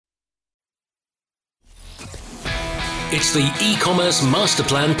It's the eCommerce Master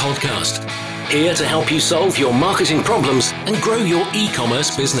Plan podcast. Here to help you solve your marketing problems and grow your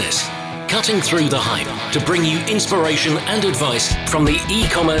e-commerce business. Cutting through the hype to bring you inspiration and advice from the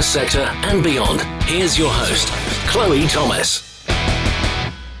e-commerce sector and beyond. Here's your host, Chloe Thomas.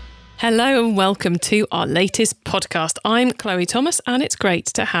 Hello and welcome to our latest podcast. I'm Chloe Thomas and it's great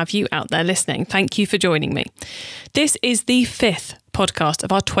to have you out there listening. Thank you for joining me. This is the fifth podcast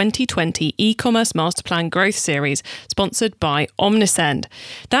of our 2020 e-commerce master plan growth series sponsored by Omnisend.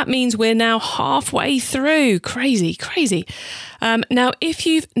 That means we're now halfway through. Crazy. Now, if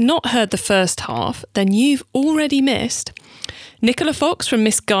you've not heard the first half, then you've already missed Nicola Fox from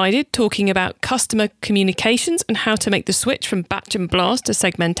Misguided talking about customer communications and how to make the switch from batch and blast to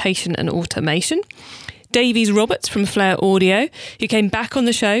segmentation and automation. Davies Roberts from Flair Audio, who came back on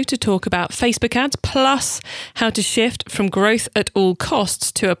the show to talk about Facebook ads, plus how to shift from growth at all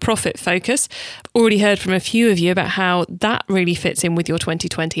costs to a profit focus. I've already heard from a few of you about how that really fits in with your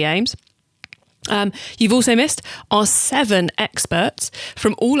 2020 aims. You've also missed our 7 experts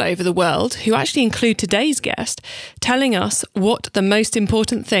from all over the world, who actually include today's guest, telling us what the most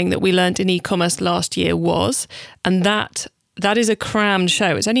important thing that we learned in e-commerce last year was, and that is a crammed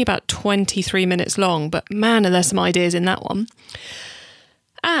show. It's only about 23 minutes long, but man, are there some ideas in that one.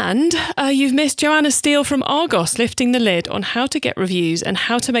 And you've missed Joanna Steele from Argos lifting the lid on how to get reviews and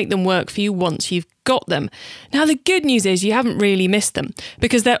how to make them work for you once you've got them. Now, the good news is you haven't really missed them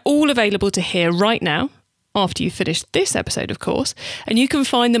because they're all available to hear right now, after you finish this episode, of course, and you can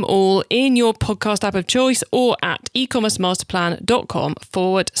find them all in your podcast app of choice or at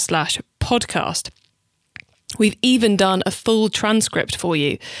ecommercemasterplan.com/podcast. We've even done a full transcript for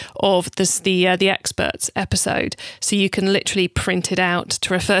you of the experts episode, so you can literally print it out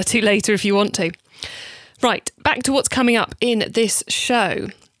to refer to later if you want to. Right, back to what's coming up in this show.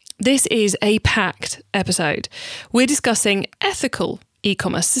 This is a packed episode. We're discussing ethical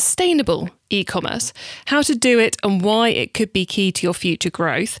e-commerce, sustainable e-commerce, how to do it and why it could be key to your future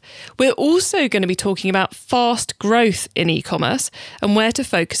growth. We're also going to be talking about fast growth in e-commerce and where to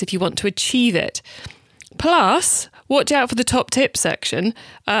focus if you want to achieve it. Plus, watch out for the top tip section,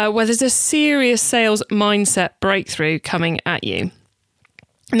 where there's a serious sales mindset breakthrough coming at you.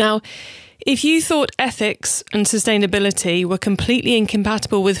 Now, if you thought ethics and sustainability were completely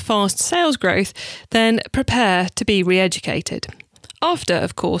incompatible with fast sales growth, then prepare to be re-educated. After,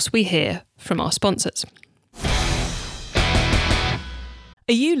 of course, we hear from our sponsors. Are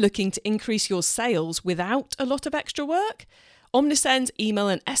you looking to increase your sales without a lot of extra work? Omnisend's email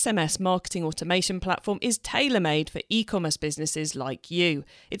and SMS marketing automation platform is tailor-made for e-commerce businesses like you.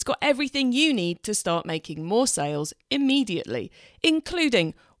 It's got everything you need to start making more sales immediately,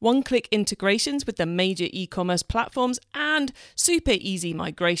 including one-click integrations with the major e-commerce platforms and super easy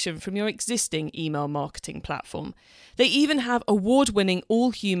migration from your existing email marketing platform. They even have award-winning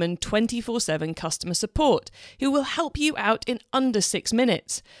all-human 24/7 customer support who will help you out in under 6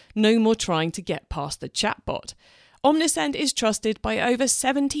 minutes. No more trying to get past the chatbot. Omnisend is trusted by over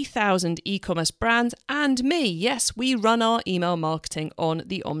 70,000 e-commerce brands and me. Yes, we run our email marketing on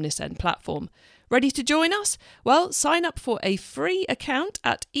the Omnisend platform. Ready to join us? Well, sign up for a free account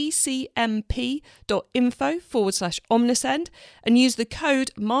at ecmp.info/Omnisend and use the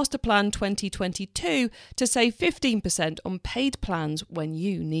code MASTERPLAN2022 to save 15% on paid plans when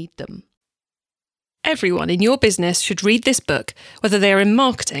you need them. Everyone in your business should read this book, whether they are in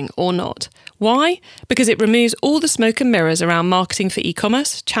marketing or not. Why? Because it removes all the smoke and mirrors around marketing for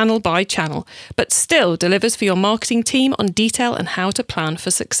e-commerce, channel by channel, but still delivers for your marketing team on detail and how to plan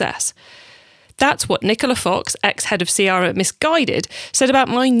for success. That's what Nicola Fox, ex-head of CR at Misguided, said about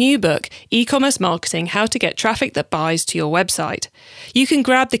my new book, E-commerce Marketing, How to Get Traffic That Buys to Your Website. You can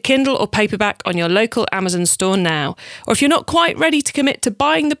grab the Kindle or paperback on your local Amazon store now. Or if you're not quite ready to commit to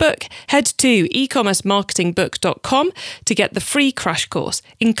buying the book, head to ecommercemarketingbook.com to get the free crash course,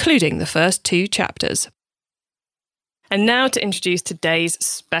 including the first 2 chapters. And now to introduce today's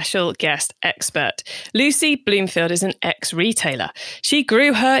special guest expert. Lucy Bloomfield is an ex-retailer. She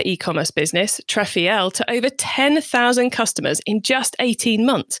grew her e-commerce business, Trefiel, to over 10,000 customers in just 18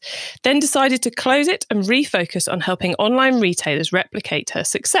 months, then decided to close it and refocus on helping online retailers replicate her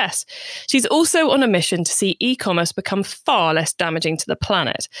success. She's also on a mission to see e-commerce become far less damaging to the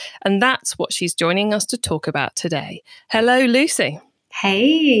planet. And that's what she's joining us to talk about today. Hello, Lucy.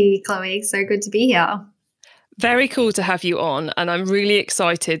 Hey, Chloe. So good to be here. Very cool to have you on, and I'm really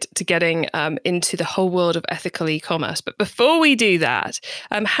excited to getting into the whole world of ethical e-commerce. But before we do that,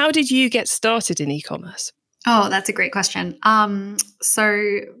 how did you get started in e-commerce? Oh, that's a great question.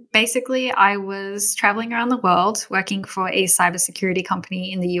 So basically, I was traveling around the world working for a cybersecurity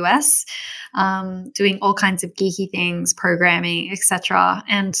company in the US, doing all kinds of geeky things, programming, etc.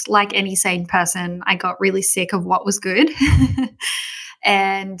 And like any sane person, I got really sick of what was good.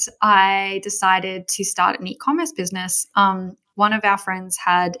 And I decided to start an e-commerce business. One of our friends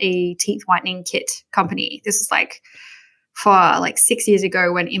had a teeth whitening kit company. This is like for like 6 years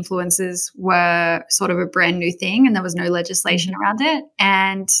ago when influencers were sort of a brand new thing and there was no legislation around it.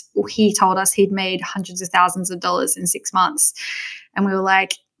 And he told us he'd made hundreds of thousands of dollars in 6 months. And we were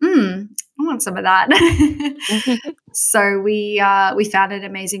like, I want some of that. So we found an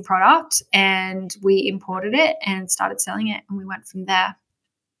amazing product and we imported it and started selling it, and we went from there.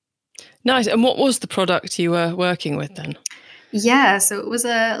 Nice. And what was the product you were working with then? Yeah, so it was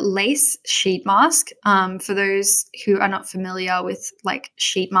a lace sheet mask. For those who are not familiar with like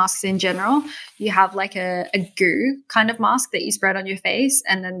sheet masks in general, you have like a goo kind of mask that you spread on your face,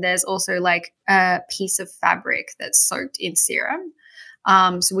 and then there's also like a piece of fabric that's soaked in serum.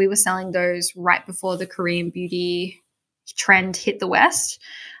 So we were selling those right before the Korean beauty trend hit the West,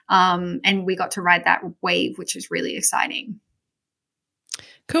 and we got to ride that wave, which was really exciting.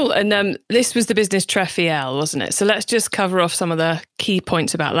 Cool. And this was the business Trefiel, wasn't it? So let's just cover off some of the key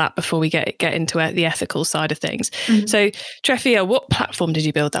points about that before we get into the ethical side of things. Mm-hmm. So Trefiel, what platform did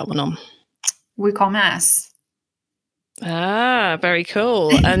you build that one on? WooCommerce. Ah, very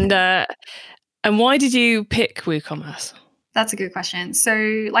cool. And why did you pick WooCommerce? That's a good question. So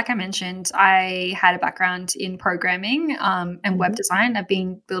like I mentioned, I had a background in programming and web design. I've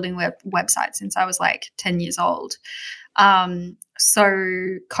been building websites since I was like 10 years old.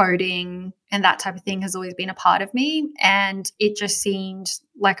 So coding and that type of thing has always been a part of me. And it just seemed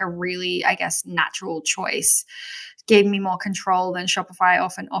like a really, I guess, natural choice. It gave me more control than Shopify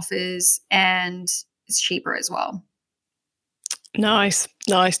often offers, and it's cheaper as well. Nice.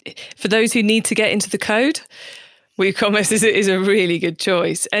 For those who need to get into the code, WooCommerce is a really good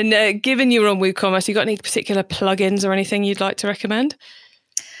choice. And given you're on WooCommerce, you got any particular plugins or anything you'd like to recommend?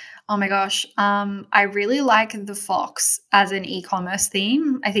 Oh my gosh. I really like the Fox as an e-commerce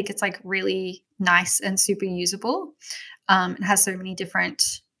theme. I think it's like really nice and super usable. It has so many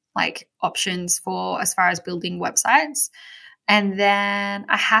different like options for as far as building websites. And then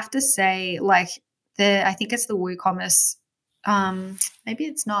I have to say like I think it's the WooCommerce. Maybe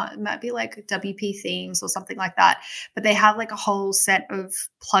it's not, it might be like WP themes or something like that, but they have like a whole set of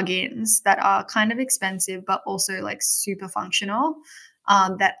plugins that are kind of expensive, but also like super functional.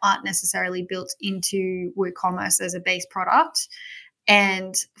 That aren't necessarily built into WooCommerce as a base product.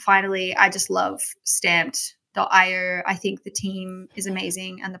 And finally, I just love Stamped.io. I think the team is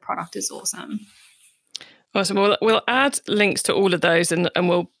amazing and the product is awesome. Awesome. We'll add links to all of those and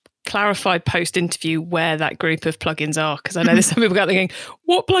we'll clarify post-interview where that group of plugins are, because I know there's some people out there going,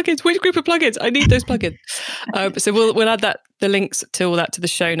 what plugins? Which group of plugins? I need those plugins. So we'll add the links to all that to the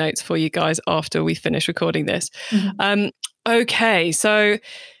show notes for you guys after we finish recording this. Mm-hmm. Okay, so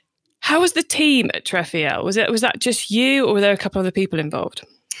how was the team at Trefiel? Was that just you, or were there a couple other people involved?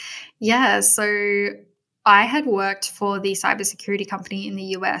 Yeah, so I had worked for the cybersecurity company in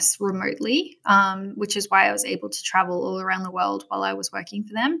the US remotely, which is why I was able to travel all around the world while I was working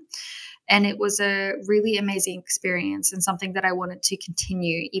for them. And it was a really amazing experience and something that I wanted to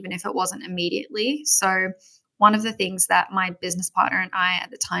continue, even if it wasn't immediately. So one of the things that my business partner and I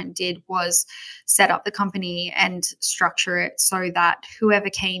at the time did was set up the company and structure it so that whoever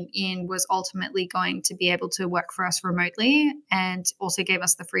came in was ultimately going to be able to work for us remotely, and also gave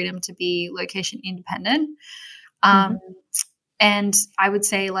us the freedom to be location independent. And I would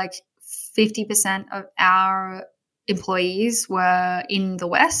say like 50% of our employees were in the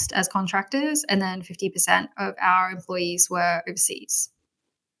West as contractors, and then 50% of our employees were overseas.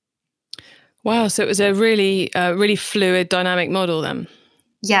 Wow, so it was a really fluid, dynamic model then.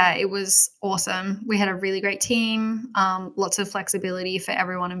 Yeah, it was awesome. We had a really great team, lots of flexibility for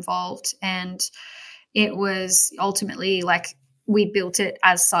everyone involved. And it was ultimately like we built it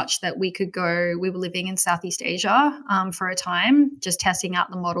as such that we were living in Southeast Asia for a time, just testing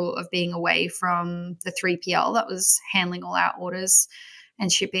out the model of being away from the 3PL that was handling all our orders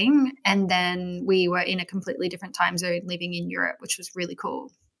and shipping. And then we were in a completely different time zone living in Europe, which was really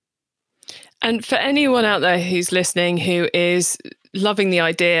cool. And for anyone out there who's listening who is loving the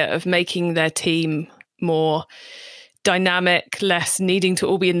idea of making their team more dynamic, less needing to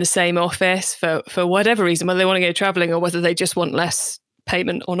all be in the same office for whatever reason, whether they want to go traveling or whether they just want less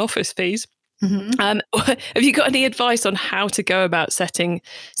payment on office fees, have you got any advice on how to go about setting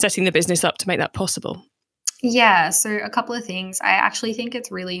the business up to make that possible? Yeah, so a couple of things. I actually think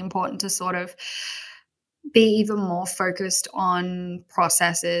it's really important to sort of be even more focused on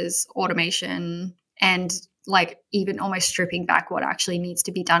processes, automation, and like even almost stripping back what actually needs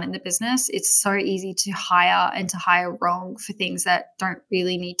to be done in the business. It's so easy to hire wrong for things that don't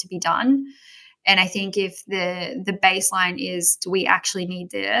really need to be done. And I think if the baseline is, do we actually need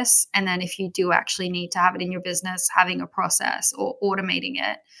this? And then if you do actually need to have it in your business, having a process or automating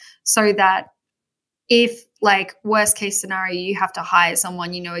it so that if like worst case scenario, you have to hire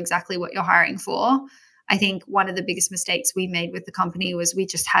someone, you know exactly what you're hiring for. I think one of the biggest mistakes we made with the company was we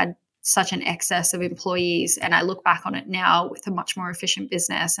just had such an excess of employees. And I look back on it now with a much more efficient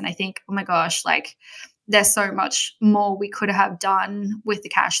business. And I think, oh my gosh, like there's so much more we could have done with the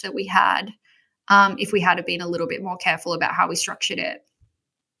cash that we had if we had been a little bit more careful about how we structured it.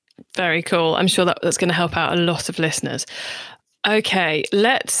 Very cool. I'm sure that's going to help out a lot of listeners. Okay,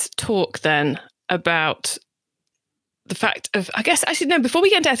 let's talk then about the fact of, I guess, actually, no, before we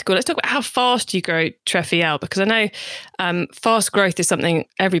get into ethical, let's talk about how fast you grow Trefiel, because I know fast growth is something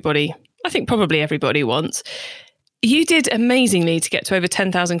everybody, I think probably everybody wants. You did amazingly to get to over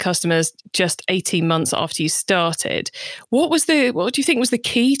 10,000 customers just 18 months after you started. What do you think was the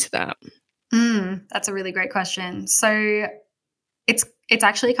key to that? That's a really great question. So it's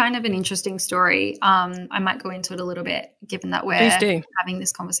actually kind of an interesting story. I might go into it a little bit, given that we're having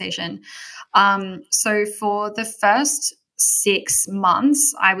this conversation. So for the first 6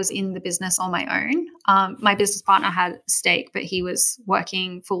 months, I was in the business on my own. My business partner had a stake, but he was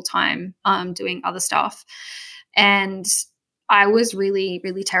working full time, doing other stuff. And I was really,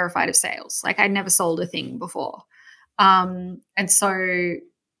 really terrified of sales. Like I'd never sold a thing before. And so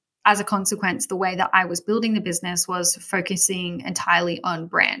as a consequence, the way that I was building the business was focusing entirely on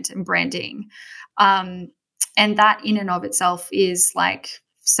brand and branding. And that in and of itself is like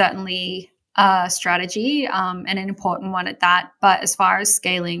certainly a strategy and an important one at that. But as far as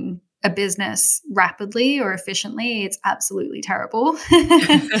scaling a business rapidly or efficiently, it's absolutely terrible.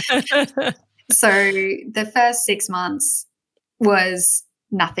 So the first 6 months was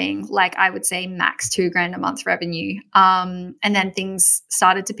nothing, like I would say max $2,000 a month revenue. And then things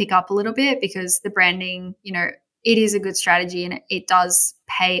started to pick up a little bit because the branding, you know, it is a good strategy and it does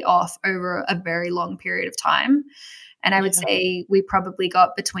pay off over a very long period of time. And I would say we probably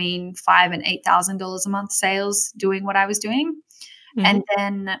got between $5,000 and $8,000 a month sales doing what I was doing. Mm-hmm. And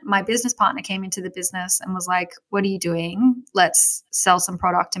then my business partner came into the business and was like, what are you doing? Let's sell some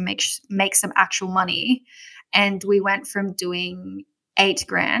product and make some actual money. And we went from doing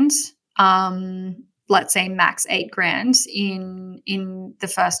 $8,000, let's say max $8,000 in the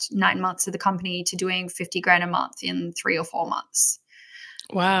first 9 months of the company to doing $50,000 a month in 3 or 4 months.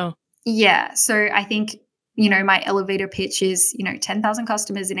 Wow. Yeah. So I think, you know, my elevator pitch is, you know, 10,000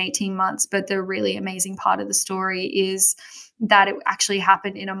 customers in 18 months. But the really amazing part of the story is that it actually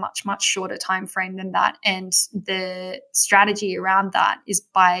happened in a much, much shorter time frame than that. And the strategy around that is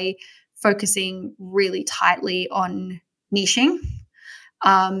by focusing really tightly on niching.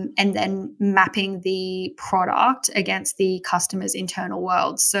 And then mapping the product against the customer's internal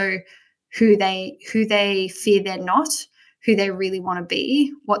world. So who they fear they're not, who they really want to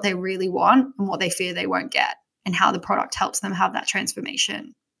be, what they really want, and what they fear they won't get, and how the product helps them have that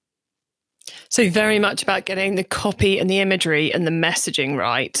transformation. So very much about getting the copy and the imagery and the messaging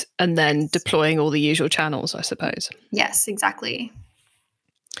right, and then deploying all the usual channels, I suppose. Yes, exactly.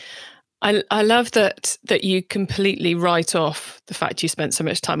 I love that you completely write off the fact you spent so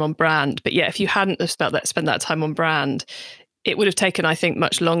much time on brand. But yeah, if you hadn't spent that time on brand, it would have taken, I think,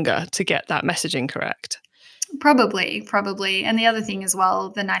 much longer to get that messaging correct. Probably. And the other thing as well,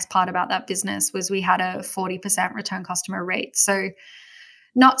 the nice part about that business was we had a 40% return customer rate. So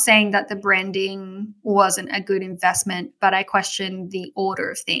not saying that the branding wasn't a good investment, but I question the order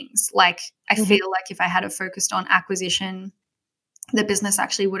of things. Like I feel like if I had focused on acquisition, the business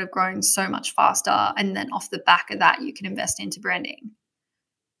actually would have grown so much faster. And then off the back of that, you can invest into branding.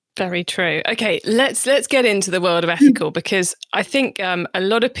 Very true. Okay, let's get into the world of ethical, because I think a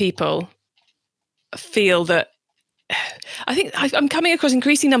lot of people feel that, I think I'm coming across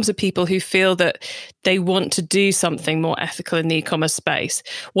increasing numbers of people who feel that they want to do something more ethical in the e-commerce space,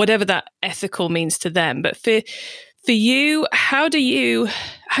 whatever that ethical means to them. But for you, how do you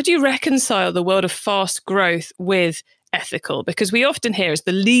reconcile the world of fast growth with ethical? Because we often hear as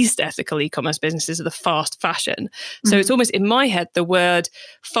the least ethical e-commerce businesses are the fast fashion. So it's almost in my head, the word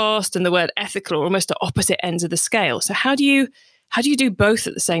fast and the word ethical are almost at opposite ends of the scale. So how do you do both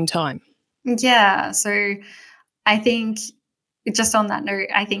at the same time? Yeah. So I think just on that note,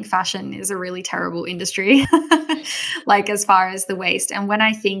 I think fashion is a really terrible industry, like as far as the waste. And when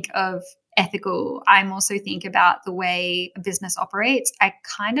I think of ethical, I'm also think about the way a business operates. I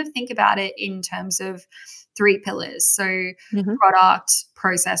kind of think about it in terms of 3 pillars. So product,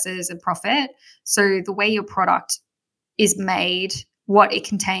 processes, and profit. So the way your product is made, what it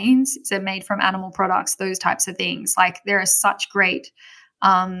contains, is it made from animal products, those types of things. Like there are such great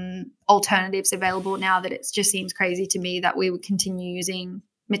alternatives available now that it just seems crazy to me that we would continue using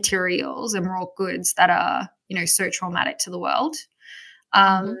materials and raw goods that are, so traumatic to the world.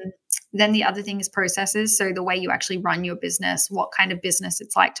 Then the other thing is processes. So the way you actually run your business, what kind of business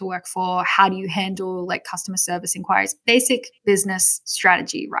it's like to work for, how do you handle like customer service inquiries, basic business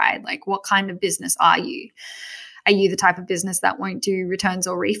strategy, right? Like what kind of business are you? Are you the type of business that won't do returns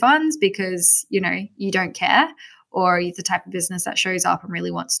or refunds because, you don't care? Or are you the type of business that shows up and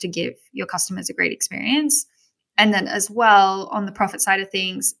really wants to give your customers a great experience? And then as well, on the profit side of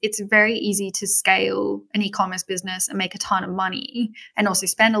things, it's very easy to scale an e-commerce business and make a ton of money and also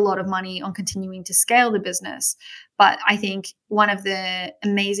spend a lot of money on continuing to scale the business. But I think one of the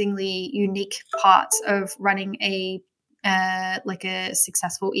amazingly unique parts of running a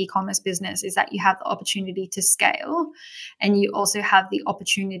successful e-commerce business is that you have the opportunity to scale, and you also have the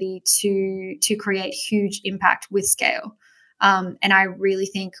opportunity to create huge impact with scale. And I really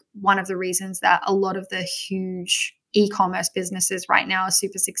think one of the reasons that a lot of the huge e-commerce businesses right now are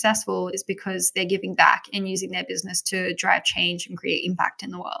super successful is because they're giving back and using their business to drive change and create impact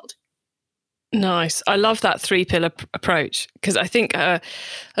in the world. Nice. I love that 3-pillar approach, because I think a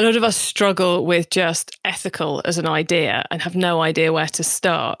lot of us struggle with just ethical as an idea and have no idea where to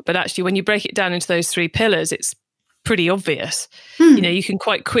start. But actually, when you break it down into those 3 pillars, it's pretty obvious. You can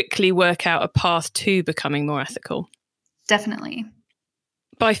quite quickly work out a path to becoming more ethical. Definitely.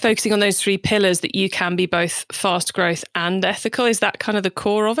 By focusing on those 3 pillars, that you can be both fast growth and ethical. Is that kind of the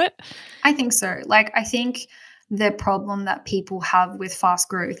core of it? I think so. I think the problem that people have with fast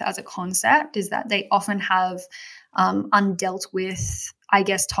growth as a concept is that they often have undealt with, I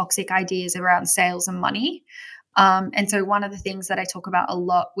guess, toxic ideas around sales and money. And so one of the things that I talk about a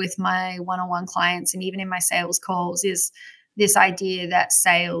lot with my one-on-one clients and even in my sales calls is this idea that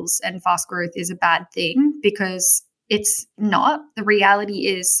sales and fast growth is a bad thing, because it's not. The reality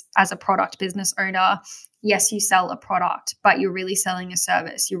is, as a product business owner, yes, you sell a product, but you're really selling a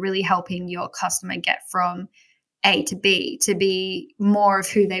service. You're really helping your customer get from A to B to be more of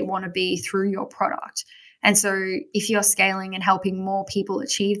who they want to be through your product. And so if you're scaling and helping more people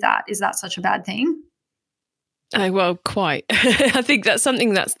achieve that, is that such a bad thing? Well, quite. I think that's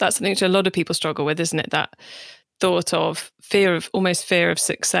something which a lot of people struggle with, isn't it? That thought of fear of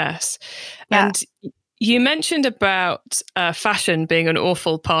success. Yeah. And you mentioned about fashion being an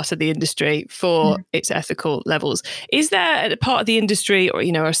awful part of the industry for its ethical levels. Is there a part of the industry, or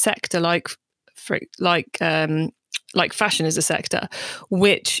a sector like fashion as a sector,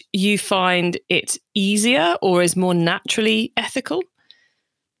 which you find it's easier or is more naturally ethical?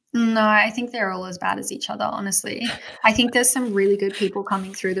 No, I think they're all as bad as each other, honestly. I think there's some really good people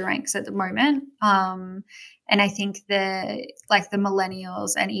coming through the ranks at the moment. And I think the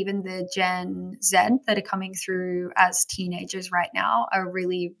millennials and even the Gen Z that are coming through as teenagers right now are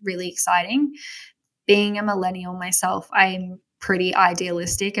really, really exciting. Being a millennial myself, I'm pretty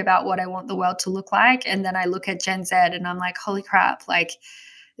idealistic about what I want the world to look like. And then I look at Gen Z and I'm like, holy crap,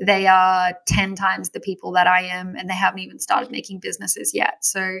 they are 10 times the people that I am, and they haven't even started making businesses yet.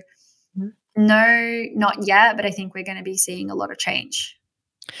 So no, not yet, but I think we're going to be seeing a lot of change.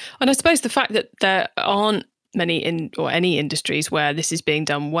 And I suppose the fact that there aren't many any industries where this is being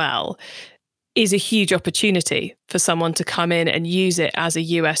done well is a huge opportunity for someone to come in and use it as a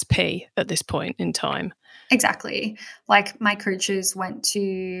USP at this point in time. Exactly. My coaches went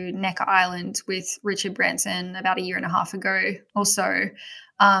to Necker Island with Richard Branson about a year and a half ago or so.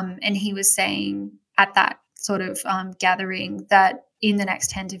 And he was saying at that sort of gathering that in the next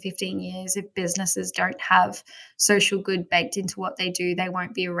 10 to 15 years, if businesses don't have social good baked into what they do, they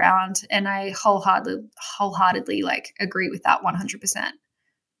won't be around. And I wholeheartedly agree with that 100%.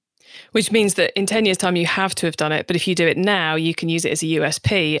 Which means that in 10 years' time, you have to have done it. But if you do it now, you can use it as a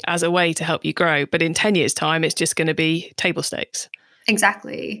USP, as a way to help you grow. But in 10 years' time, it's just going to be table stakes.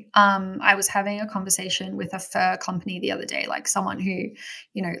 Exactly. I was having a conversation with a fur company the other day, someone who,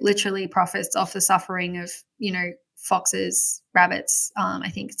 literally profits off the suffering of, foxes, rabbits.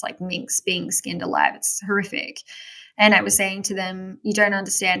 I think it's minks being skinned alive. It's horrific. And I was saying to them, you don't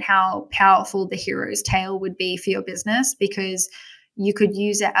understand how powerful the hero's tale would be for your business, because you could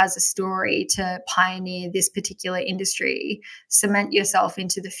use it as a story to pioneer this particular industry, cement yourself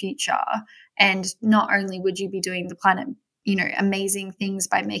into the future. And not only would you be doing the planet, amazing things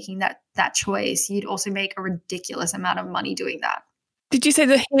by making that choice, you'd also make a ridiculous amount of money doing that. Did you say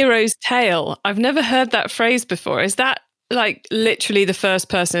the hero's tale? I've never heard that phrase before. Is that like literally the first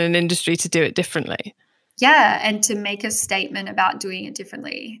person in industry to do it differently? Yeah, and to make a statement about doing it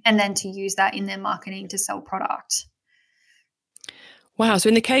differently and then to use that in their marketing to sell product. Wow. So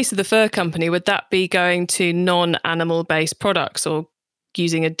in the case of the fur company, would that be going to non-animal based products or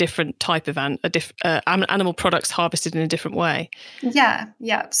using a different type of animal products harvested in a different way? Yeah.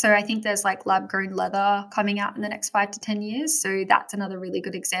 So I think there's like lab grown leather coming out in the next 5 to 10 years. So that's another really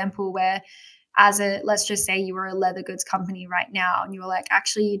good example where let's just say you were a leather goods company right now and you were like,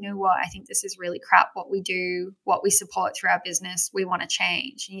 actually, you know what? I think this is really crap what we do, what we support through our business. We want to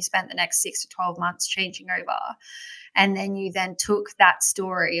change. And you spent the next 6 to 12 months changing over. And then you then took that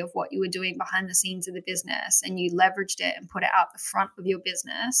story of what you were doing behind the scenes of the business and you leveraged it and put it out the front of your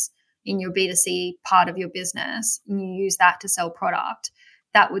business in your B2C part of your business. And you use that to sell product.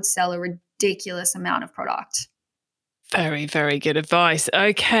 That would sell a ridiculous amount of product. Very, very good advice.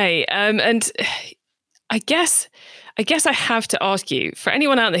 Okay. And I guess I have to ask you, for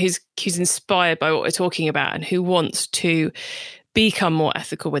anyone out there who's inspired by what we're talking about and who wants to become more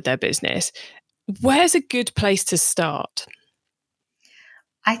ethical with their business, where's a good place to start?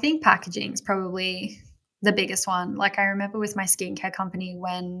 I think packaging is probably the biggest one. Like I remember with my skincare company,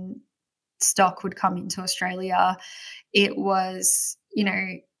 when stock would come into Australia, it was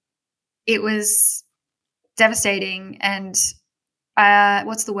devastating and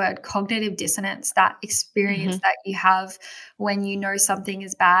what's the word? Cognitive dissonance, that experience that you have when you know something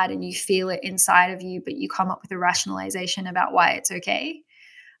is bad and you feel it inside of you, but you come up with a rationalization about why it's okay.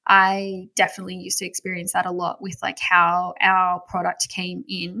 I definitely used to experience that a lot with like how our product came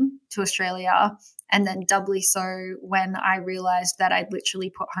in to Australia, and then doubly so when I realized that I'd literally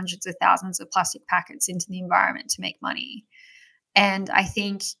put hundreds of thousands of plastic packets into the environment to make money. And I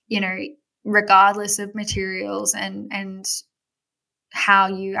think, regardless of materials and how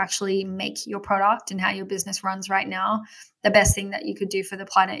you actually make your product and how your business runs right now, the best thing that you could do for the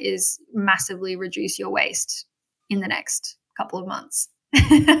planet is massively reduce your waste in the next couple of months.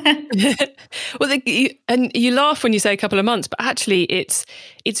 Well, and you laugh when you say a couple of months, but actually it's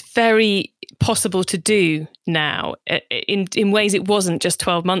very possible to do now in ways it wasn't just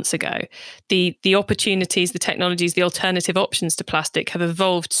 12 months ago. The opportunities, the technologies, the alternative options to plastic have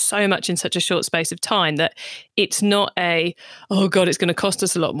evolved so much in such a short space of time that it's not oh God, it's going to cost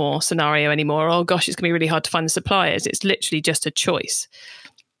us a lot more scenario anymore. Oh gosh, it's going to be really hard to find the suppliers. It's literally just a choice.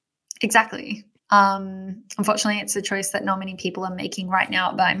 Exactly. Unfortunately, it's a choice that not many people are making right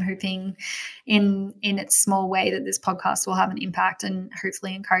now, but I'm hoping in its small way that this podcast will have an impact and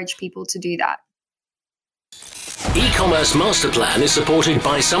hopefully encourage people to do that. E-commerce Master Plan is supported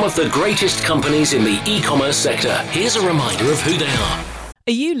by some of the greatest companies in the e-commerce sector. Here's a reminder of who they are.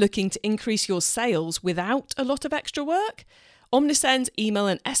 Are you looking to increase your sales without a lot of extra work? Omnisend's email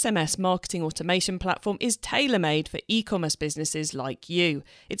and SMS marketing automation platform is tailor-made for e-commerce businesses like you.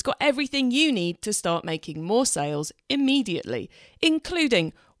 It's got everything you need to start making more sales immediately,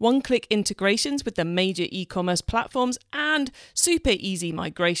 including one-click integrations with the major e-commerce platforms and super easy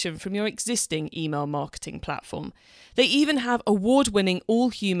migration from your existing email marketing platform. They even have award-winning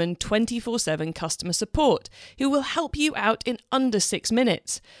all-human 24/7 customer support who will help you out in under 6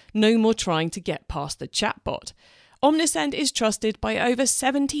 minutes. No more trying to get past the chatbot. Omnisend is trusted by over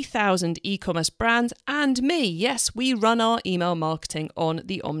 70,000 e-commerce brands and me. Yes, we run our email marketing on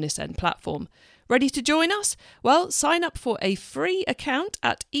the Omnisend platform. Ready to join us? Well, sign up for a free account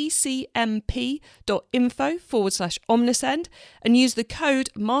at ecmp.info/Omnisend and use the code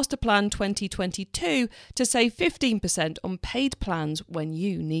MASTERPLAN2022 to save 15% on paid plans when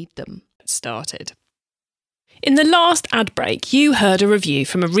you need them. Started. In the last ad break, you heard a review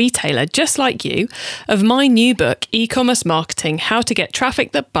from a retailer just like you of my new book, E-commerce Marketing: How to Get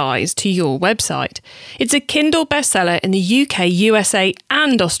Traffic That Buys to Your Website. It's a Kindle bestseller in the UK, USA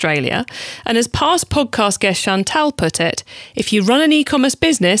and Australia. And as past podcast guest Chantal put it, if you run an e-commerce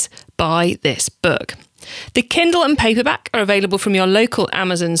business, buy this book. The Kindle and paperback are available from your local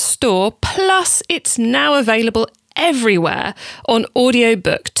Amazon store, plus it's now available everywhere on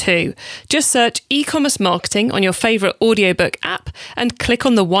audiobook too. Just search e-commerce marketing on your favourite audiobook app and click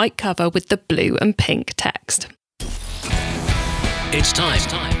on the white cover with the blue and pink text. It's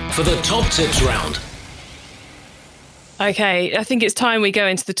time for the top tips round. Okay, I think it's time we go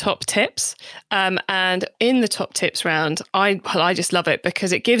into the top tips. And in the top tips round, I just love it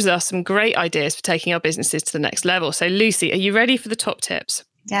because it gives us some great ideas for taking our businesses to the next level. So Lucy, are you ready for the top tips?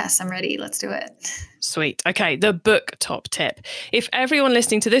 Yes, I'm ready. Let's do it. Sweet. Okay, the book top tip. If everyone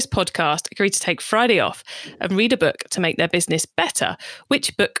listening to this podcast agreed to take Friday off and read a book to make their business better,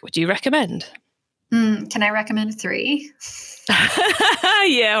 which book would you recommend? Can I recommend 3?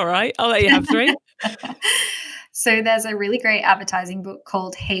 Yeah, all right. I'll let you have 3. So there's a really great advertising book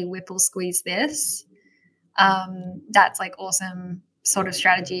called Hey Whipple Squeeze This. That's like awesome sort of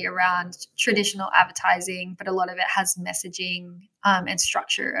strategy around traditional advertising, but a lot of it has messaging and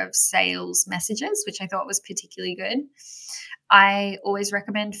structure of sales messages, which I thought was particularly good. I always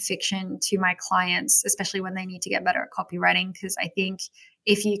recommend fiction to my clients, especially when they need to get better at copywriting, because I think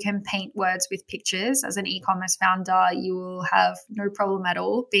if you can paint words with pictures as an e-commerce founder, you will have no problem at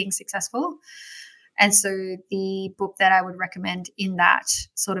all being successful. And so the book that I would recommend in that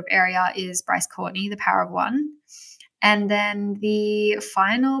sort of area is Bryce Courtney, The Power of One. And then the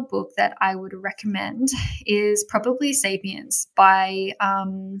final book that I would recommend is probably Sapiens by,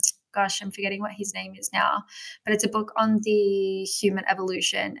 I'm forgetting what his name is now, but it's a book on the human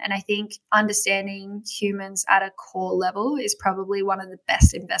evolution. And I think understanding humans at a core level is probably one of the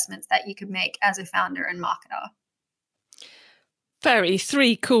best investments that you can make as a founder and marketer.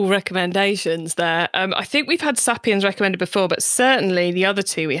 3 cool recommendations there. I think we've had Sapiens recommended before, but certainly the other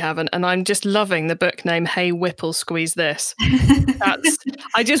 2 we haven't. And I'm just loving the book name, Hey Whipple Squeeze This.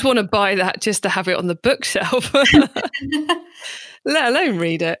 I just want to buy that just to have it on the bookshelf, let alone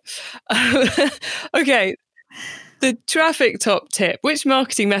read it. Okay. The traffic top tip. Which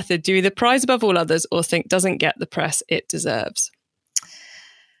marketing method do you either prize above all others or think doesn't get the press it deserves?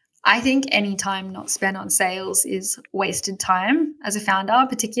 I think any time not spent on sales is wasted time as a founder,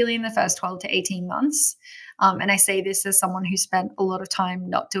 particularly in the first 12 to 18 months. And I say this as someone who spent a lot of time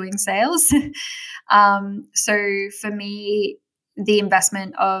not doing sales. So for me, the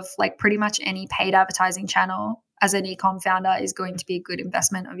investment of like pretty much any paid advertising channel as an e-com founder is going to be a good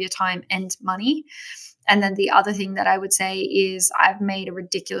investment of your time and money. And then the other thing that I would say is I've made a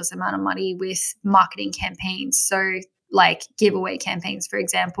ridiculous amount of money with marketing campaigns. So like giveaway campaigns, for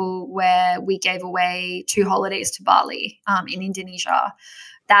example, where we gave away 2 holidays to Bali in Indonesia.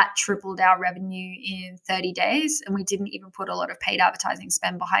 That tripled our revenue in 30 days, and we didn't even put a lot of paid advertising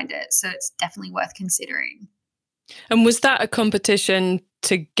spend behind it. So it's definitely worth considering. And was that a competition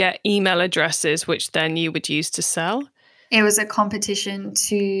to get email addresses, which then you would use to sell? It was a competition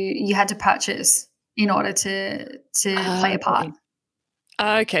you had to purchase in order to play a part.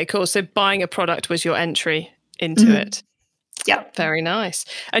 Okay, cool. So buying a product was your entry into it. Yeah. Very nice.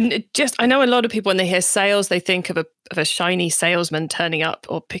 And I know a lot of people, when they hear sales, they think of a shiny salesman turning up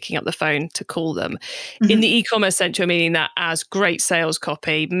or picking up the phone to call them. In the e-commerce sense, you're meaning that as great sales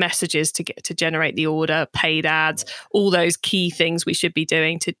copy, messages to generate the order, paid ads, all those key things we should be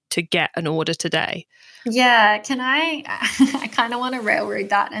doing to get an order today. Yeah. Can I kind of want to railroad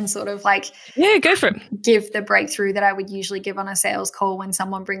that and sort of like, yeah, go for it. Give the breakthrough that I would usually give on a sales call when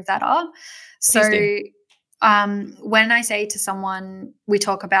someone brings that up. So when I say to someone, we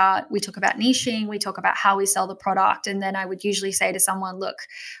talk about niching, we talk about how we sell the product. And then I would usually say to someone, look,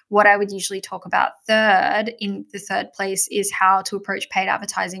 what I would usually talk about in the third place is how to approach paid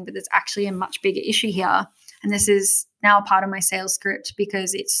advertising, but there's actually a much bigger issue here. And this is now part of my sales script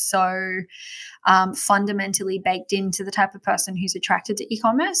because it's so fundamentally baked into the type of person who's attracted to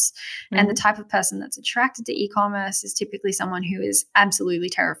e-commerce. And the type of person that's attracted to e-commerce is typically someone who is absolutely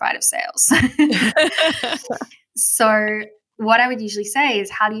terrified of sales. So what I would usually say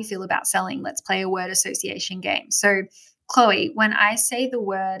is, how do you feel about selling? Let's play a word association game. So Chloe, when I say the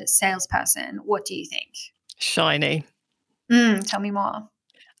word salesperson, what do you think? Shiny. Tell me more.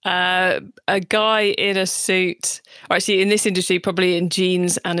 A guy in a suit, or actually in this industry, probably in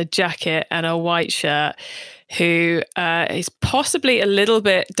jeans and a jacket and a white shirt, who is possibly a little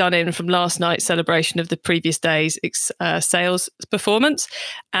bit done in from last night's celebration of the previous day's sales performance,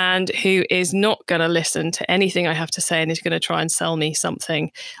 and who is not going to listen to anything I have to say and is going to try and sell me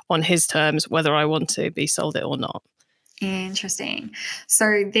something on his terms, whether I want to be sold it or not. Interesting.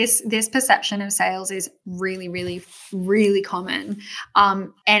 So this perception of sales is really, really, really common.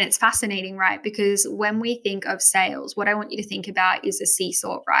 And it's fascinating, right? Because when we think of sales, what I want you to think about is a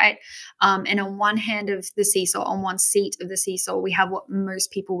seesaw, right? And on one hand of the seesaw, on one seat of the seesaw, we have what most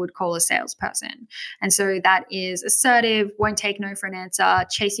people would call a salesperson. And so that is assertive, won't take no for an answer,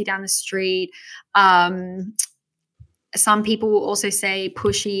 chase you down the street, some people will also say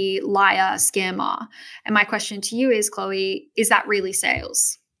pushy, liar, scammer. And my question to you is, Chloe, is that really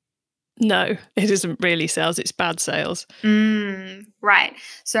sales? No, it isn't really sales. It's bad sales. Right.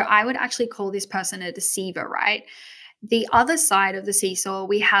 So I would actually call this person a deceiver, right? The other side of the seesaw,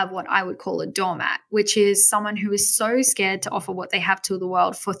 we have what I would call a doormat, which is someone who is so scared to offer what they have to the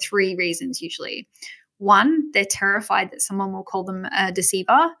world for 3 reasons usually. 1, they're terrified that someone will call them a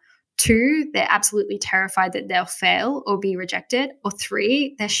deceiver. 2, they're absolutely terrified that they'll fail or be rejected. Or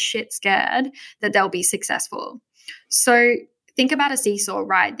 3, they're shit scared that they'll be successful. So think about a seesaw,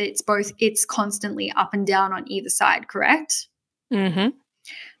 right? It's constantly up and down on either side, correct? Mm-hmm.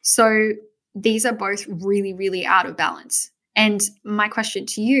 So these are both really, really out of balance. And my question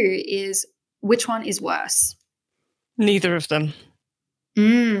to you is, which one is worse? Neither of them.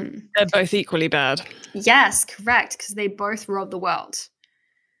 They're both equally bad. Yes, correct, because they both rob the world.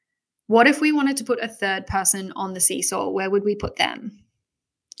 What if we wanted to put a third person on the seesaw? Where would we put them?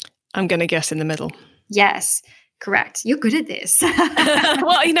 I'm going to guess in the middle. Yes, correct. You're good at this.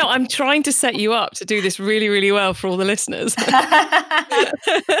 Well, I'm trying to set you up to do this really, really well for all the listeners.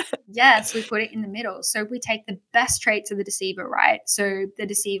 Yes, we put it in the middle. So we take the best traits of the deceiver, right? So the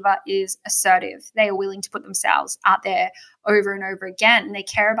deceiver is assertive. They are willing to put themselves out there over and over again, and they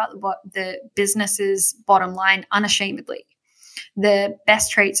care about the business's bottom line unashamedly. The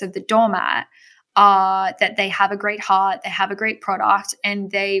best traits of the doormat are that they have a great heart, they have a great product, and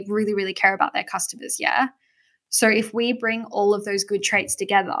they really, really care about their customers, yeah? So if we bring all of those good traits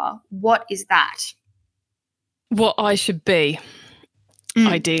together, what is that? What I should be,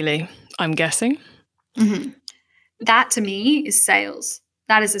 ideally, I'm guessing. Mm-hmm. That to me is sales.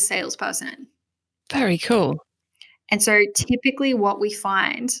 That is a salesperson. Very cool. And so typically what we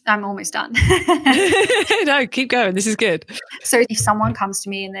find, I'm almost done. No, keep going. This is good. So if someone comes to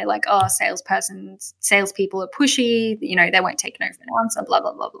me and they're like, oh, salespeople are pushy, they won't take no for an answer, blah,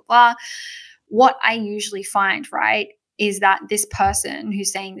 blah, blah, blah, blah. What I usually find, right, is that this person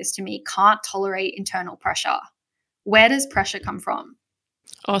who's saying this to me can't tolerate internal pressure. Where does pressure come from?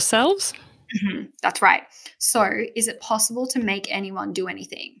 Ourselves? Mm-hmm. That's right. So is it possible to make anyone do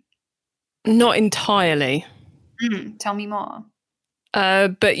anything? Not entirely. Tell me more.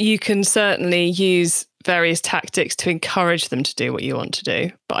 But you can certainly use various tactics to encourage them to do what you want to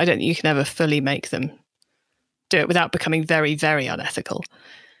do. But I don't think you can ever fully make them do it without becoming very, very unethical.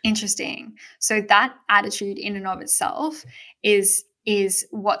 Interesting. So that attitude in and of itself is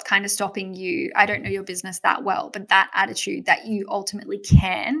what's kind of stopping you. I don't know your business that well, but that attitude that you ultimately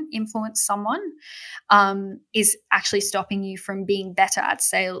can influence someone is actually stopping you from being better at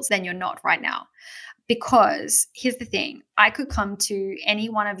sales than you're not right now. Because here's the thing, I could come to any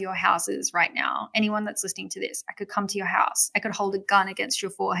one of your houses right now, anyone that's listening to this, I could come to your house, I could hold a gun against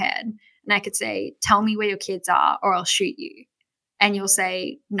your forehead, and I could say, tell me where your kids are or I'll shoot you. And you'll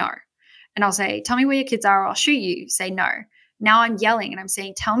say, no. And I'll say, tell me where your kids are or I'll shoot you. Say no. Now I'm yelling and I'm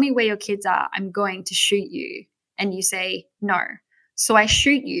saying, tell me where your kids are, I'm going to shoot you. And you say, no. So I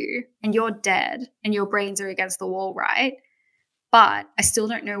shoot you and you're dead and your brains are against the wall, right? But I still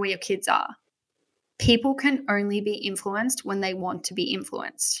don't know where your kids are. People can only be influenced when they want to be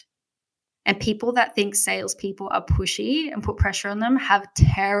influenced. And people that think salespeople are pushy and put pressure on them have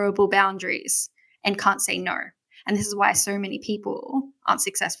terrible boundaries and can't say no. And this is why so many people aren't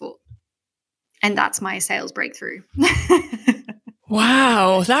successful. And that's my sales breakthrough.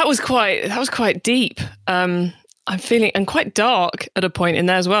 Wow, that was quite deep. I'm feeling, and quite dark at a point in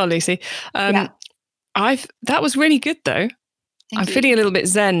there as well, Lucy. Yeah. That was really good though. I'm feeling a little bit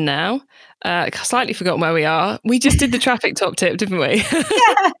zen now. Slightly forgotten where we are. We just did the traffic top tip, didn't we?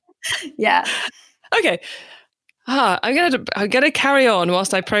 Yeah. Okay. I'm gonna carry on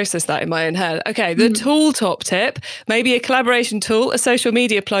whilst I process that in my own head. Okay, the tool top tip, maybe a collaboration tool, a social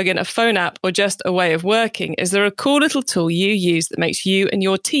media plugin, a phone app, or just a way of working. Is there a cool little tool you use that makes you and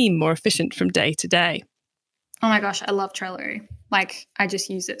your team more efficient from day to day? Oh my gosh, I love Trello. I just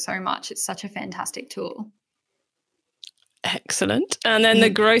use it so much. It's such a fantastic tool. Excellent. And then the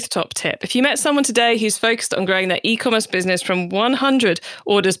growth top tip. If you met someone today who's focused on growing their e-commerce business from 100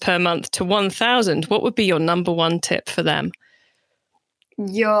 orders per month to 1,000, what would be your number one tip for them?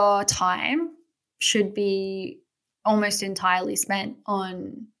 Your time should be almost entirely spent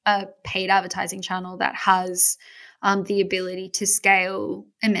on a paid advertising channel that has the ability to scale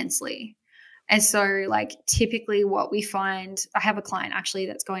immensely. And so typically what we find, I have a client actually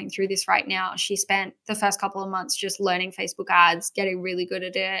that's going through this right now. She spent the first couple of months just learning Facebook ads, getting really good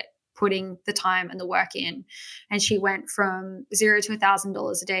at it, putting the time and the work in. And she went from $0 to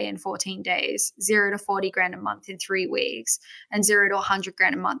 $1,000 a day in 14 days, 0 to 40 grand a month in 3 weeks, and 0 to 100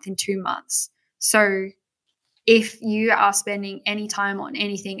 grand a month in 2 months. So if you are spending any time on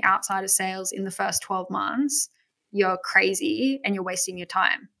anything outside of sales in the first 12 months, you're crazy and you're wasting your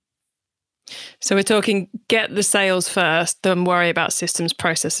time. So we're talking get the sales first, then worry about systems,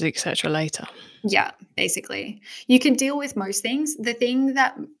 processes, etc. later. Yeah, basically. You can deal with most things. The thing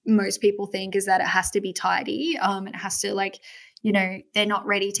that most people think is that it has to be tidy. It has to they're not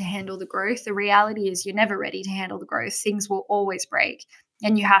ready to handle the growth. The reality is you're never ready to handle the growth. Things will always break.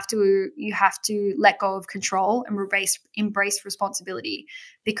 and you have to let go of control and embrace responsibility,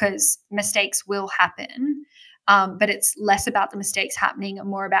 because mistakes will happen. But it's less about the mistakes happening and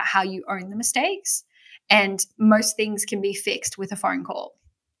more about how you own the mistakes. And most things can be fixed with a phone call.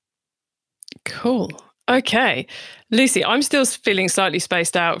 Cool. Okay. Lucy, I'm still feeling slightly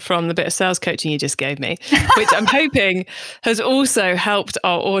spaced out from the bit of sales coaching you just gave me, which I'm hoping has also helped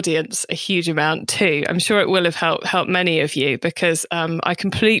our audience a huge amount too. I'm sure it will have helped many of you, because I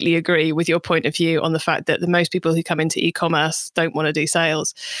completely agree with your point of view on the fact that the most people who come into e-commerce don't want to do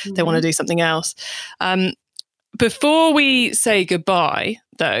sales. Mm-hmm. They want to do something else. Before we say goodbye,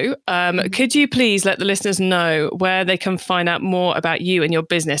 though, could you please let the listeners know where they can find out more about you and your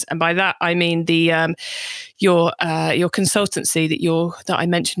business? And by that, I mean your consultancy that I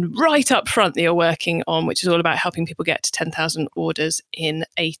mentioned right up front that you're working on, which is all about helping people get to 10,000 orders in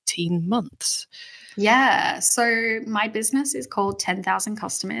 18 months. Yeah. So my business is called 10,000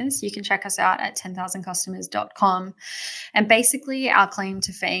 Customers. You can check us out at 10,000customers.com. And basically our claim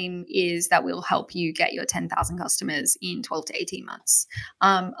to fame is that we'll help you get your 10,000 customers in 12 to 18 months.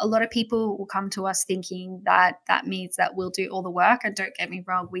 A lot of people will come to us thinking that means that we'll do all the work. And don't get me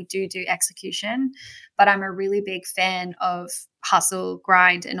wrong, we do execution, but I'm a really big fan of hustle,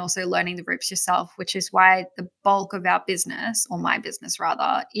 grind, and also learning the ropes yourself, which is why the bulk of our business, or my business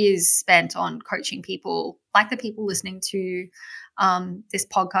rather, is spent on coaching people like the people listening to this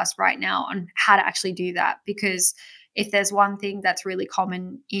podcast right now on how to actually do that. Because if there's one thing that's really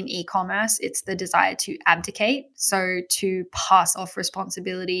common in e-commerce, it's the desire to abdicate. So to pass off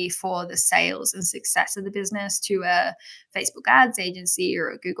responsibility for the sales and success of the business to a Facebook ads agency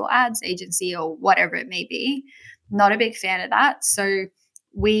or a Google ads agency or whatever it may be. Not a big fan of that. So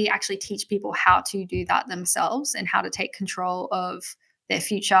we actually teach people how to do that themselves and how to take control of their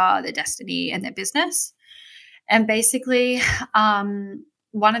future, their destiny, and their business. And basically,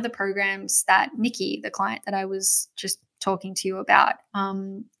 one of the programs that Nikki, the client that I was just talking to you about,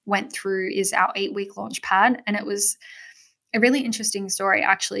 went through is our 8-week launch pad. And it was a really interesting story,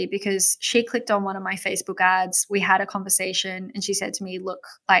 actually, because she clicked on one of my Facebook ads. We had a conversation and she said to me, look,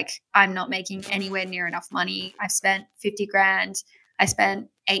 like, I'm not making anywhere near enough money. I've spent 50 grand. I spent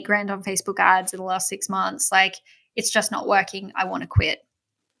 8 grand on Facebook ads in the last 6 months. Like, it's just not working. I want to quit.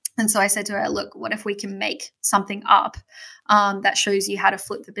 And so I said to her, look, what if we can make something up that shows you how to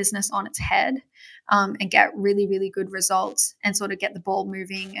flip the business on its head and get really, really good results and sort of get the ball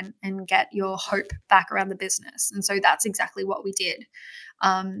moving and get your hope back around the business. And so that's exactly what we did.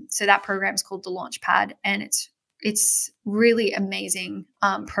 So that program is called the Launchpad, and it's really amazing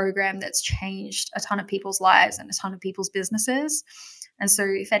program that's changed a ton of people's lives and a ton of people's businesses. And so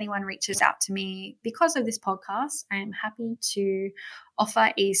if anyone reaches out to me because of this podcast, I am happy to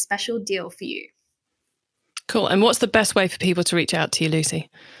offer a special deal for you. Cool. And what's the best way for people to reach out to you, Lucy?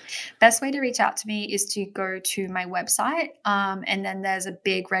 Best way to reach out to me is to go to my website, and then there's a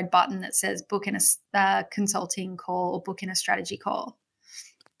big red button that says book in a consulting call or book in a strategy call.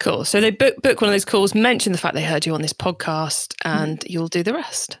 Cool. So they book one of those calls, mention the fact they heard you on this podcast, and you'll do the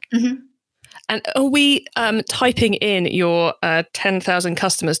rest. Mm-hmm. And are we typing in your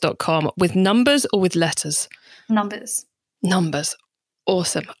 10,000customers.com with numbers or with letters? Numbers.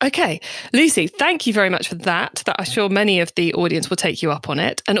 Awesome. Okay. Lucy, thank you very much for that. I'm sure many of the audience will take you up on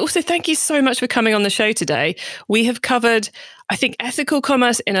it. And also thank you so much for coming on the show today. We have covered, I think, ethical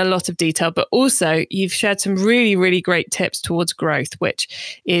commerce in a lot of detail, but also you've shared some really, really great tips towards growth,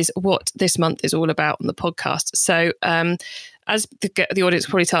 which is what this month is all about on the podcast. So as the audience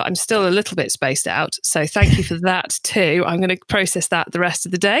will probably tell, I'm still a little bit spaced out. So thank you for that too. I'm going to process that the rest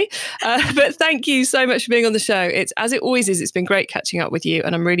of the day. But thank you so much for being on the show. It's, as it always is, it's been great catching up with you.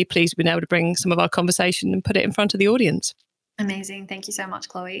 And I'm really pleased we've been able to bring some of our conversation and put it in front of the audience. Amazing. Thank you so much,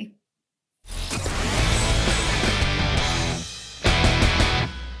 Chloe.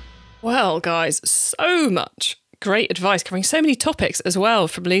 Well, guys, so much great advice covering so many topics as well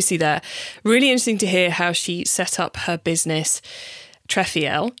from Lucy there. Really interesting to hear how she set up her business,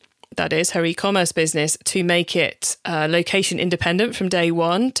 Trefiel, that is her e-commerce business, to make it location independent from day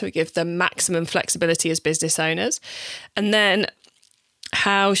one, to give them maximum flexibility as business owners. And then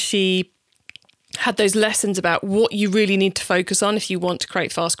how she had those lessons about what you really need to focus on if you want to create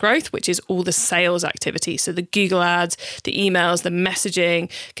fast growth, which is all the sales activity. So the Google ads, the emails, the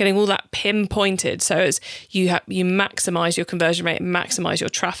messaging, getting all that pinpointed so as you maximize your conversion rate and maximize your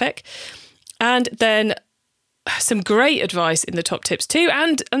traffic. And then some great advice in the top tips too,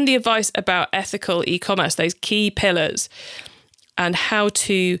 and the advice about ethical e-commerce, those key pillars, and how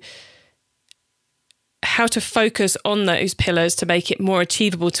to focus on those pillars to make it more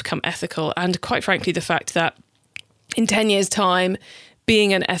achievable to become ethical. And quite frankly, the fact that in 10 years' time,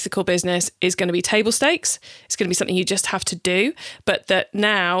 being an ethical business is going to be table stakes. It's going to be something you just have to do. But that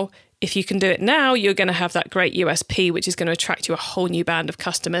now, if you can do it now, you're going to have that great USP, which is going to attract you a whole new band of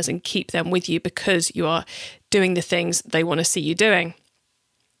customers and keep them with you because you are doing the things they want to see you doing.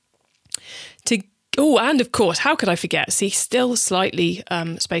 And of course, how could I forget? See, still slightly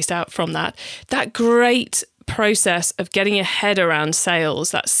spaced out from that great process of getting your head around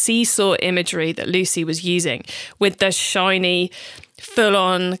sales, that seesaw imagery that Lucy was using with the shiny,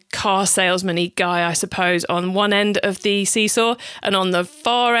 full-on car salesman-y guy, I suppose, on one end of the seesaw, and on the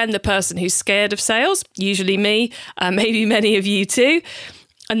far end, the person who's scared of sales, usually me, maybe many of you too.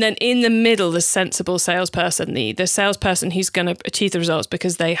 And then in the middle, the sensible salesperson, the salesperson who's going to achieve the results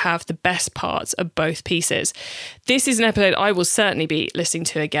because they have the best parts of both pieces. This is an episode I will certainly be listening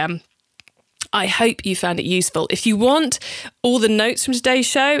to again. I hope you found it useful. If you want all the notes from today's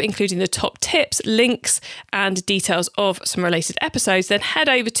show, including the top tips, links, and details of some related episodes, then head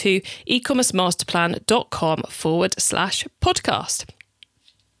over to ecommercemasterplan.com/podcast.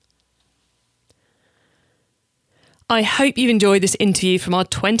 I hope you've enjoyed this interview from our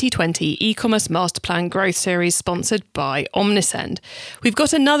 2020 e-commerce master plan growth series sponsored by Omnisend. We've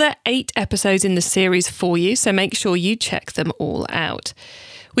got another 8 episodes in the series for you, so make sure you check them all out.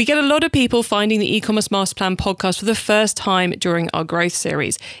 We get a lot of people finding the e-commerce master plan podcast for the first time during our growth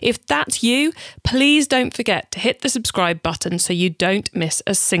series. If that's you, please don't forget to hit the subscribe button so you don't miss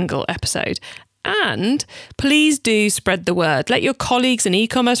a single episode. And please do spread the word. Let your colleagues and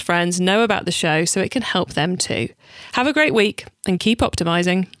e-commerce friends know about the show so it can help them too. Have a great week and keep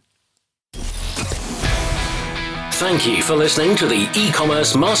optimizing. Thank you for listening to the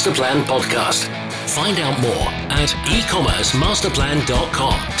e-commerce master plan podcast. Find out more at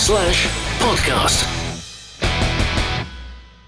ecommercemasterplan.com/podcast.